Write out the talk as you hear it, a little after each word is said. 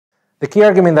The key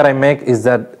argument that I make is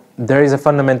that there is a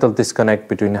fundamental disconnect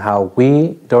between how we,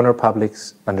 donor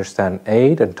publics, understand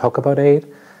aid and talk about aid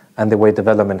and the way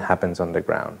development happens on the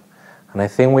ground. And I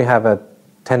think we have a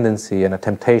tendency and a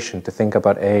temptation to think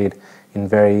about aid in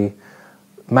very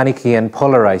Manichaean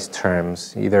polarized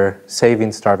terms, either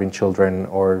saving starving children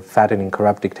or fattening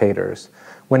corrupt dictators,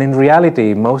 when in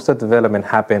reality most of development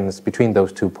happens between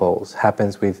those two poles,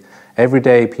 happens with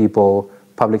everyday people,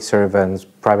 public servants,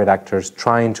 private actors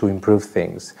trying to improve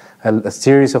things, a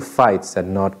series of fights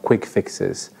and not quick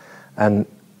fixes. And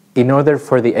in order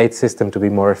for the aid system to be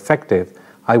more effective,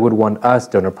 I would want us,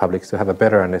 donor publics, to have a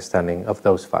better understanding of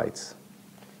those fights.